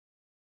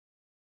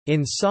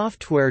In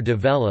software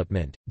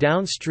development,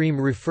 downstream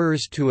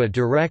refers to a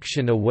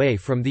direction away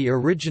from the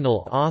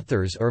original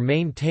authors or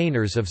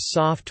maintainers of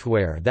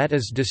software that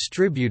is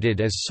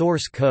distributed as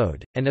source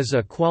code, and is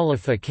a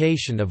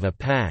qualification of a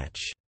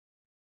patch.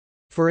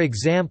 For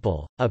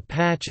example, a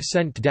patch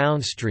sent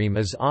downstream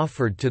is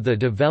offered to the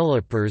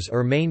developers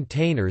or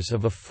maintainers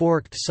of a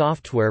forked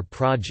software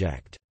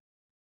project.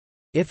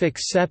 If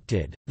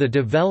accepted, the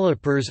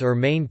developers or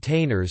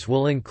maintainers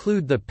will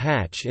include the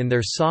patch in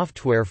their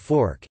software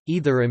fork,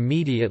 either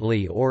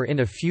immediately or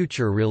in a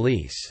future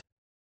release.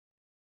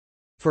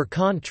 For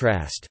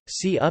contrast,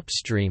 see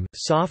upstream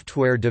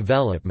software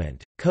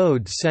development,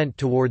 code sent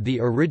toward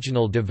the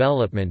original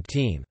development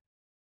team.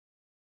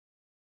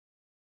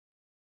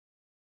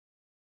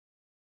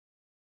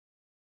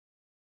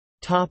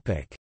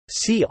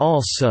 See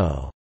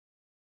also: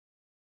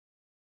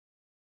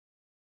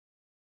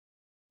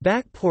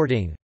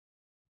 backporting,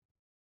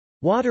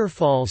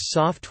 waterfall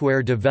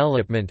software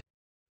development,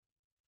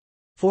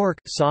 fork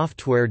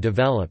software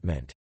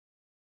development.